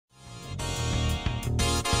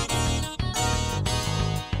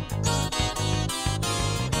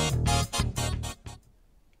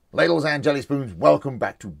Ladles and jelly spoons, welcome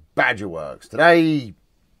back to Badgerworks. Today,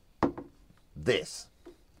 this.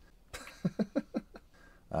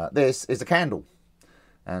 This is a candle.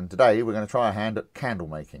 And today we're going to try a hand at candle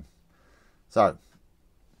making. So,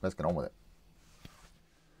 let's get on with it.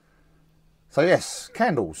 So yes,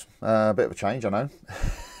 candles. A bit of a change, I know.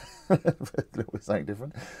 A little bit something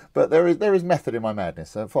different. But there is method in my madness,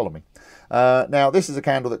 so follow me. Now, this is a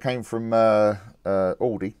candle that came from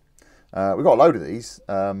Aldi. We've got a load of these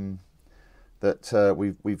that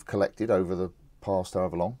we've collected over the past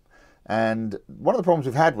however long, and one of the problems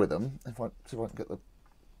we've had with them, if I see if I can get the,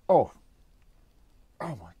 oh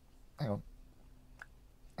my, hang on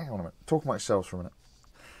a minute, talk amongst yourselves for a minute.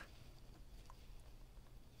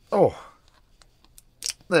 Oh,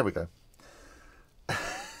 there we go.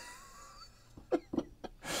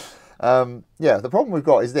 Yeah, the problem we've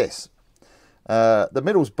got is this: the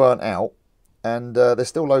middle's burnt out. And there's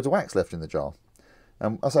still loads of wax left in the jar.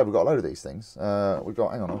 I say we've got a load of these things. We've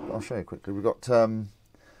got, hang on, I'll show you quickly. We've got,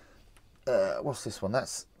 what's this one?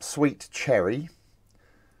 That's sweet cherry.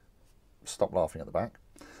 Stop laughing at the back.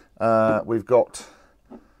 We've got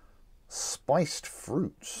spiced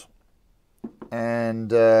fruits.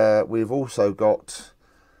 And we've also got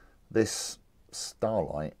this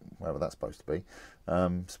starlight, wherever that's supposed to be.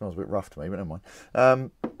 Smells a bit rough to me, but never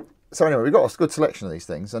mind. So anyway, we've got a good selection of these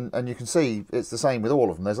things, and you can see it's the same with all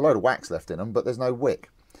of them. There's a load of wax left in them, but there's no wick.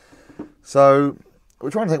 So we're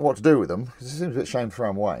trying to think what to do with them, because it seems a bit shame to throw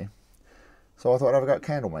them away. So I thought I'd have a go at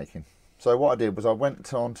candle making. So what I did was I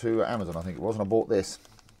went on to Amazon, I think it was, and I bought this.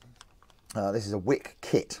 This is a wick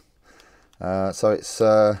kit. So it's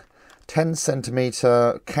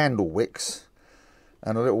 10cm candle wicks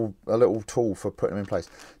and a little tool for putting them in place.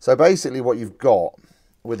 So basically what you've got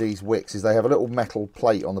with these wicks is they have a little metal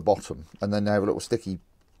plate on the bottom, and then they have a little sticky,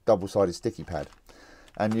 double-sided sticky pad,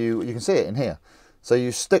 and you can see it in here. So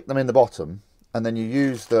you stick them in the bottom, and then you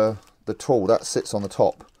use the tool that sits on the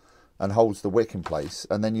top and holds the wick in place,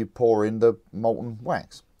 and then you pour in the molten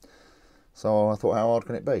wax. So I thought, how hard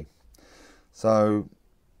can it be? So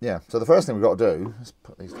yeah, so the first thing we've got to do, let's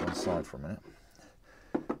put these to one side for a minute,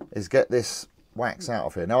 is get this wax out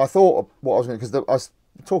of here. Now I thought what I was going to, because I was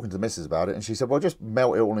talking to the missus about it, and she said, well, just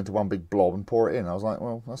melt it all into one big blob and pour it in. I was like,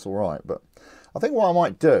 well, that's all right, but I think what I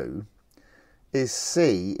might do is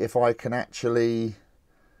see if I can actually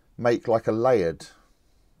make like a layered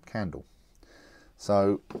candle.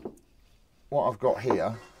 So what I've got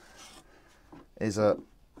here is a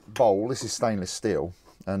bowl. This is stainless steel,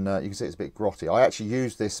 and you can see it's a bit grotty. I actually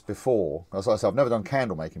used this before. As I said, I've never done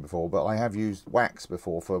candle making before, but I have used wax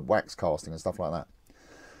before for wax casting and stuff like that.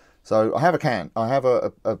 So I have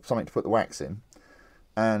something to put the wax in,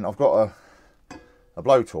 and I've got a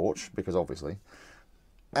blowtorch, because obviously,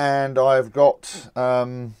 and I've got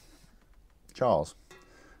jars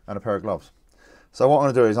and a pair of gloves. So what I'm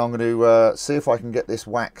going to do is I'm going to see if I can get this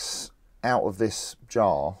wax out of this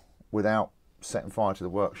jar without setting fire to the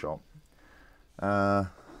workshop, and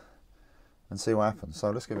see what happens.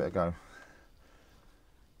 So let's give it a go.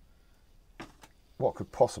 What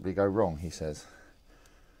could possibly go wrong, he says.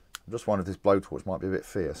 I just wondered if this blowtorch might be a bit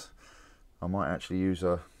fierce. I might actually use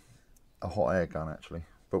a hot air gun, actually,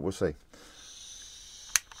 but we'll see.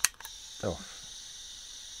 Oh.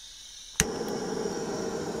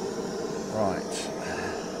 Right.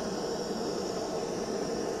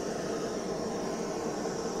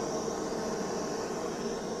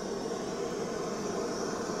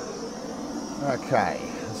 Okay,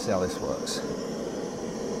 let's see how this works.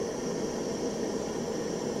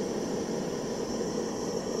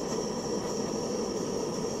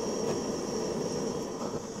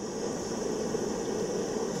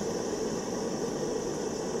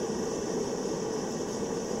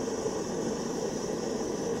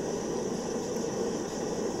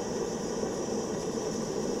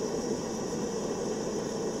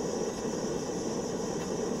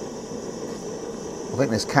 I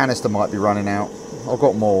think this canister might be running out. I've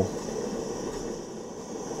got more.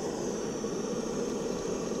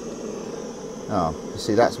 Oh, you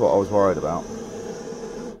see, that's what I was worried about.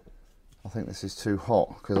 I think this is too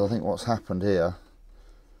hot, because I think what's happened here,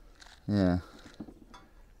 yeah,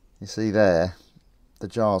 you see there, the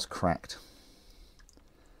jar's cracked.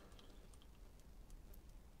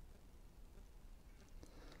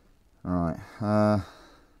 Alright, I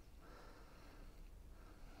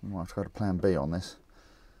might have to go to plan B on this.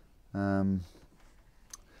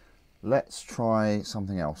 Let's try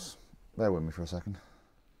something else. Bear with me for a second.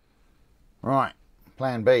 Right,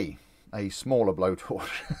 plan B, a smaller blowtorch.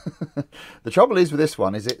 The trouble is with this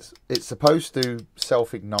one is it's supposed to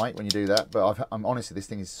self-ignite when you do that, but I'm honestly, this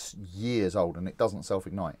thing is years old and it doesn't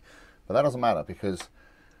self-ignite. But that doesn't matter, because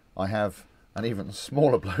I have an even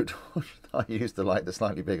smaller blowtorch. I use the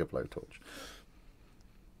slightly bigger blowtorch.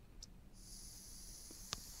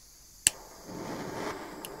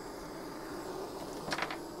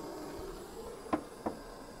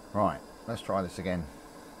 Right, let's try this again.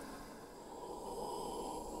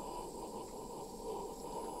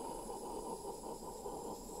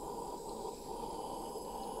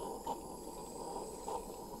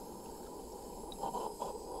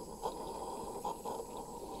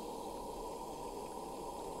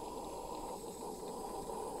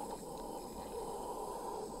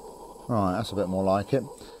 Right, that's a bit more like it.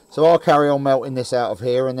 So I'll carry on melting this out of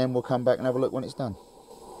here and then we'll come back and have a look when it's done.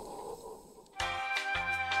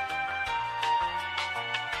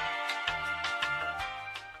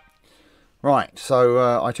 Right,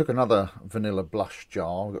 so I took another vanilla blush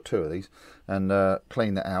jar, I've got 2 of these, and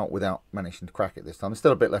cleaned that out without managing to crack it this time. There's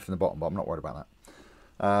still a bit left in the bottom, but I'm not worried about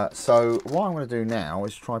that. So what I'm going to do now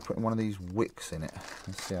is try putting one of these wicks in it.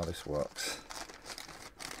 Let's see how this works.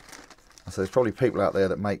 So there's probably people out there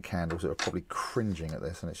that make candles that are probably cringing at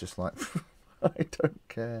this, and it's just like, I don't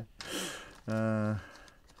care.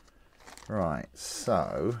 Right,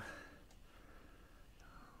 so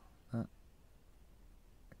that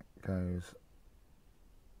goes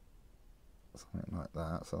something like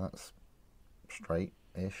that, so that's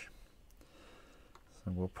straight-ish.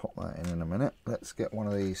 So we'll pop that in a minute. Let's get one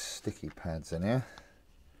of these sticky pads in here.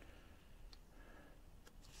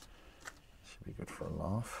 Should be good for a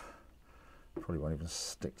laugh. Probably won't even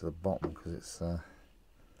stick to the bottom because it's the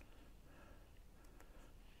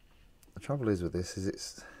trouble is with this is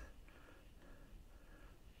it's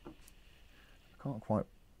I can't quite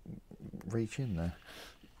reach in there.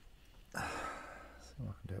 Let's see if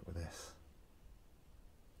I can do it with this.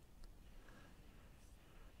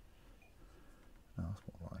 No, that's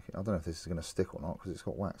more like it. I don't know if this is going to stick or not because it's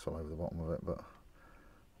got wax all over the bottom of it, but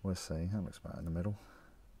we'll see. That looks better in the middle.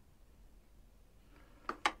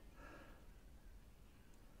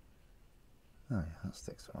 Oh yeah, that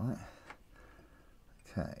sticks all right.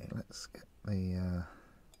 Okay, let's get the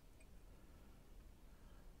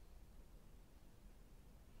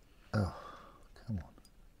oh, come on.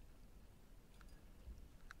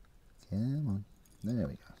 Come on. There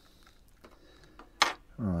we go.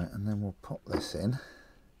 Alright, and then we'll pop this in.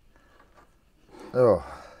 Oh.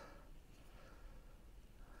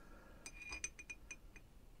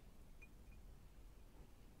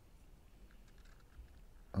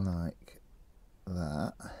 Like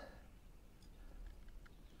that.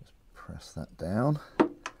 Just press that down.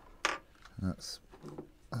 That's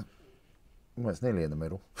well, it's nearly in the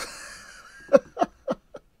middle.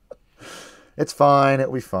 It's fine,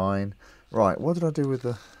 it'll be fine. Right, what did I do with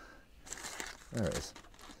the... There it is.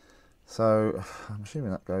 So, I'm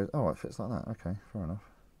assuming that goes... Oh, it fits like that. Okay, fair enough.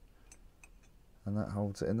 And that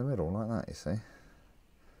holds it in the middle, like that, you see.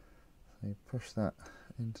 So you push that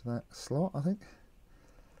into that slot, I think.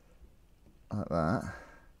 Like that.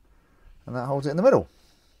 And that holds it in the middle.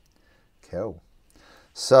 Cool.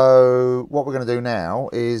 So, what we're going to do now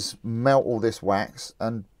is melt all this wax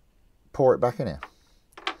and pour it back in here.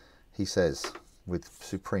 He says, with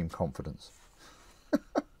supreme confidence.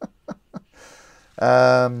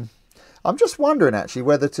 I'm just wondering, actually,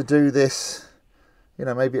 whether to do this, you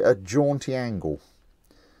know, maybe at a jaunty angle.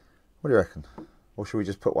 What do you reckon? Or should we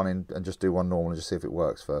just put one in and just do one normal and just see if it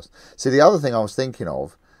works first? See, the other thing I was thinking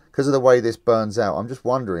of, because of the way this burns out, I'm just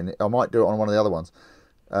wondering, I might do it on one of the other ones,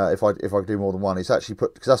 if I do more than one, is actually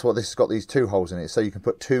put, because that's what this has got, these 2 holes in it, so you can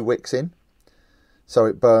put 2 wicks in. So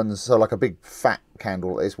it burns, so like a big fat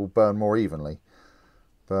candle like this will burn more evenly.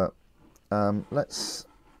 But I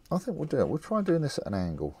think we'll do it. We'll try doing this at an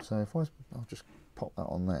angle. So if I'll just pop that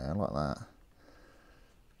on there like that.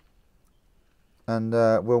 And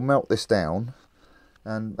we'll melt this down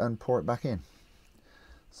and pour it back in.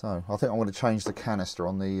 So I think I'm going to change the canister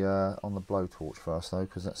on the blowtorch first though,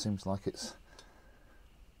 because that seems like it's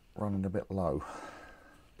running a bit low.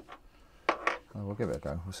 We'll give it a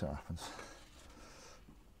go, we'll see what happens.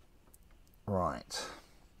 Right,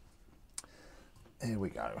 here we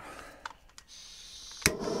go.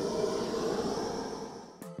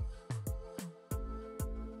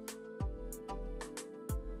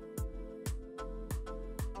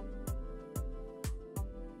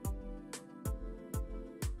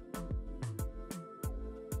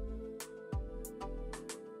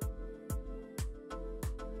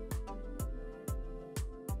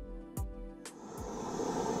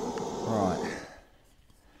 Right,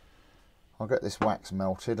 I'll get this wax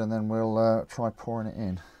melted and then we'll try pouring it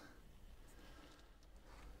in.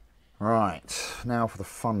 Right, now for the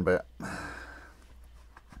fun bit. Let's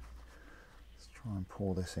try and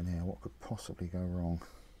pour this in here. What could possibly go wrong?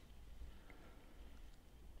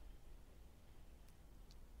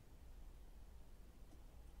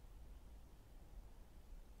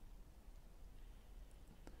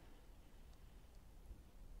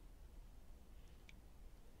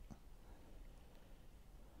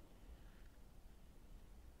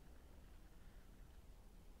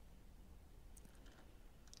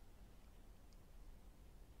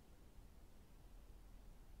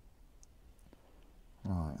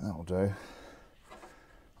 That'll do.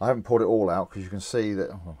 I haven't pulled it all out because you can see that,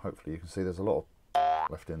 well, hopefully you can see there's a lot of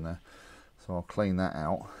left in there. So I'll clean that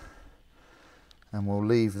out. And we'll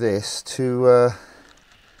leave this to,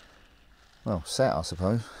 well, set, I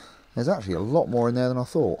suppose. There's actually a lot more in there than I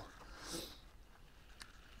thought.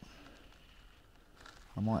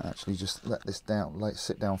 I might actually just let this down,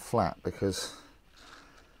 sit down flat because,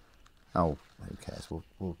 oh, who cares?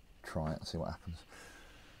 We'll try it and see what happens.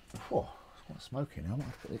 Oh, it's quite smoky now. I might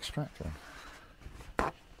have to put the extractor in.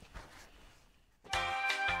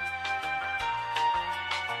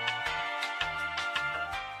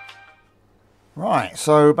 Right,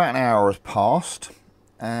 so about an hour has passed,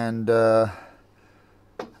 and as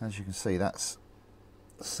you can see, that's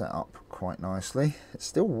set up quite nicely. It's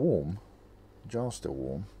still warm, the jar's still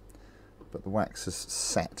warm, but the wax is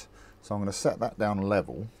set. So I'm going to set that down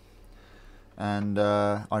level, and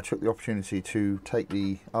I took the opportunity to take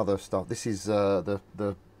the other stuff. This is the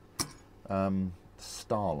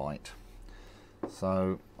Starlight.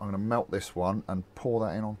 So I'm going to melt this one and pour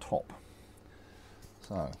that in on top.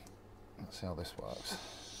 So let's see how this works.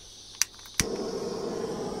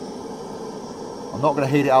 I'm not going to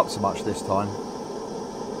heat it up so much this time.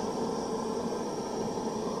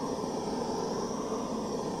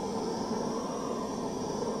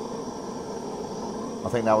 I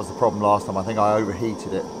think that was the problem last time. I think I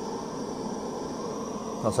overheated it.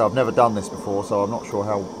 So I've never done this before, so I'm not sure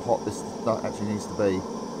how hot this actually needs to be.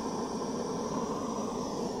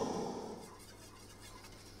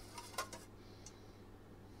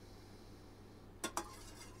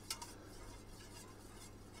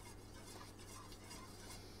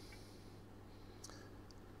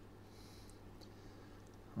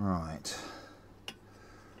 Right,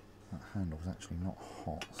 that handle's actually not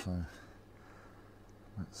hot, so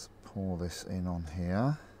let's pour this in on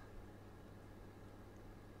here.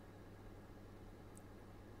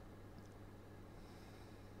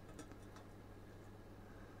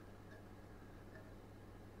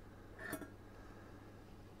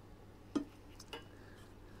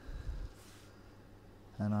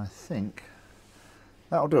 And I think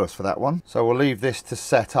that'll do us for that one. So we'll leave this to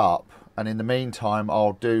set up, and in the meantime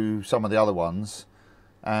I'll do some of the other ones,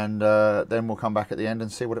 and then we'll come back at the end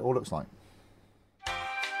and see what it all looks like.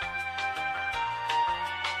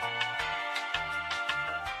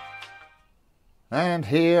 And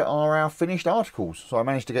here are our finished articles. So I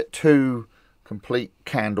managed to get 2 complete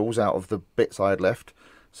candles out of the bits I had left.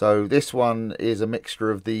 So this one is a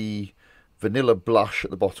mixture of the vanilla blush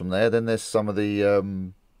at the bottom there. Then there's some of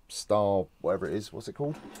the star, whatever it is. What's it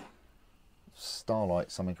called?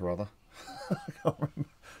 Starlight something or other. I can't remember.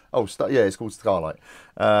 Oh, yeah, it's called Starlight.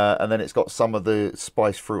 And then it's got some of the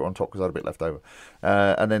spiced fruit on top because I had a bit left over.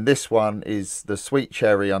 And then this one is the sweet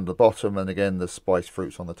cherry under the bottom, and again the spiced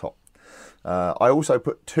fruits on the top. I also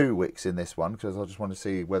put 2 wicks in this one because I just wanted to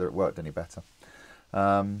see whether it worked any better.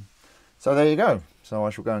 So there you go. So I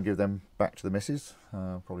shall go and give them back to the missus.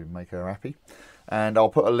 Probably make her happy. And I'll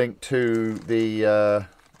put a link to the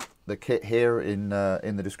kit here in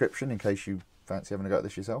the description in case you fancy having a go at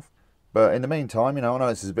this yourself. But in the meantime, you know, I know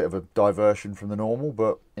this is a bit of a diversion from the normal,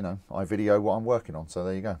 but you know, I video what I'm working on. So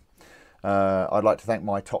there you go. I'd like to thank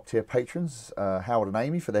my top tier patrons, Howard and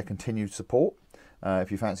Amy, for their continued support.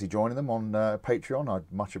 If you fancy joining them on Patreon,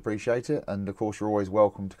 I'd much appreciate it. And of course, you're always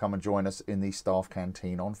welcome to come and join us in the staff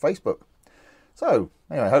canteen on Facebook. So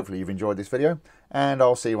anyway, hopefully you've enjoyed this video, and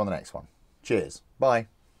I'll see you on the next one. Cheers. Bye.